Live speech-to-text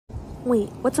Wait,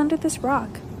 what's under this rock?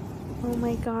 Oh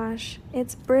my gosh,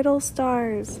 it's brittle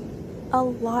stars. A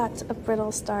lot of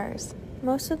brittle stars.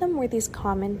 Most of them were these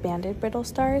common banded brittle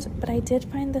stars, but I did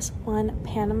find this one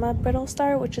Panama brittle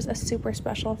star, which is a super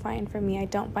special find for me. I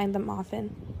don't find them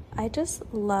often. I just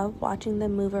love watching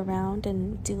them move around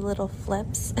and do little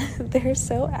flips. They're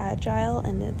so agile,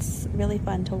 and it's really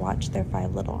fun to watch their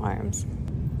 5 little arms.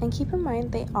 And keep in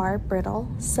mind they are brittle,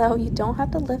 so you don't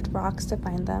have to lift rocks to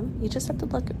find them. You just have to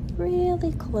look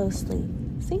really closely.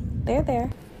 See, they're there.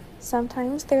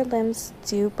 Sometimes their limbs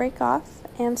do break off,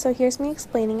 and so here's me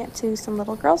explaining it to some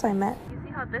little girls I met. You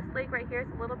see how this leg right here is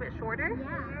a little bit shorter?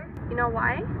 Yeah. You know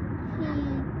why?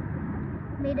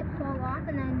 He made it fall off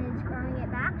and then is growing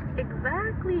it back.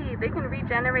 Exactly. They can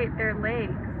regenerate their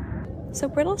legs. So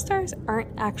brittle stars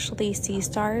aren't actually sea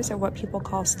stars or what people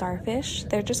call starfish.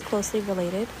 They're just closely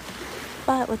related.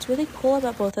 But what's really cool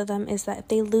about both of them is that if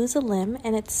they lose a limb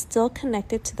and it's still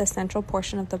connected to the central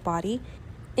portion of the body,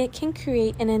 it can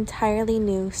create an entirely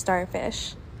new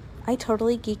starfish. I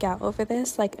totally geek out over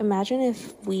this. Like, imagine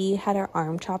if we had our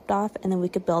arm chopped off and then we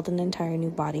could build an entire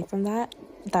new body from that.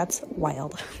 That's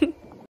wild.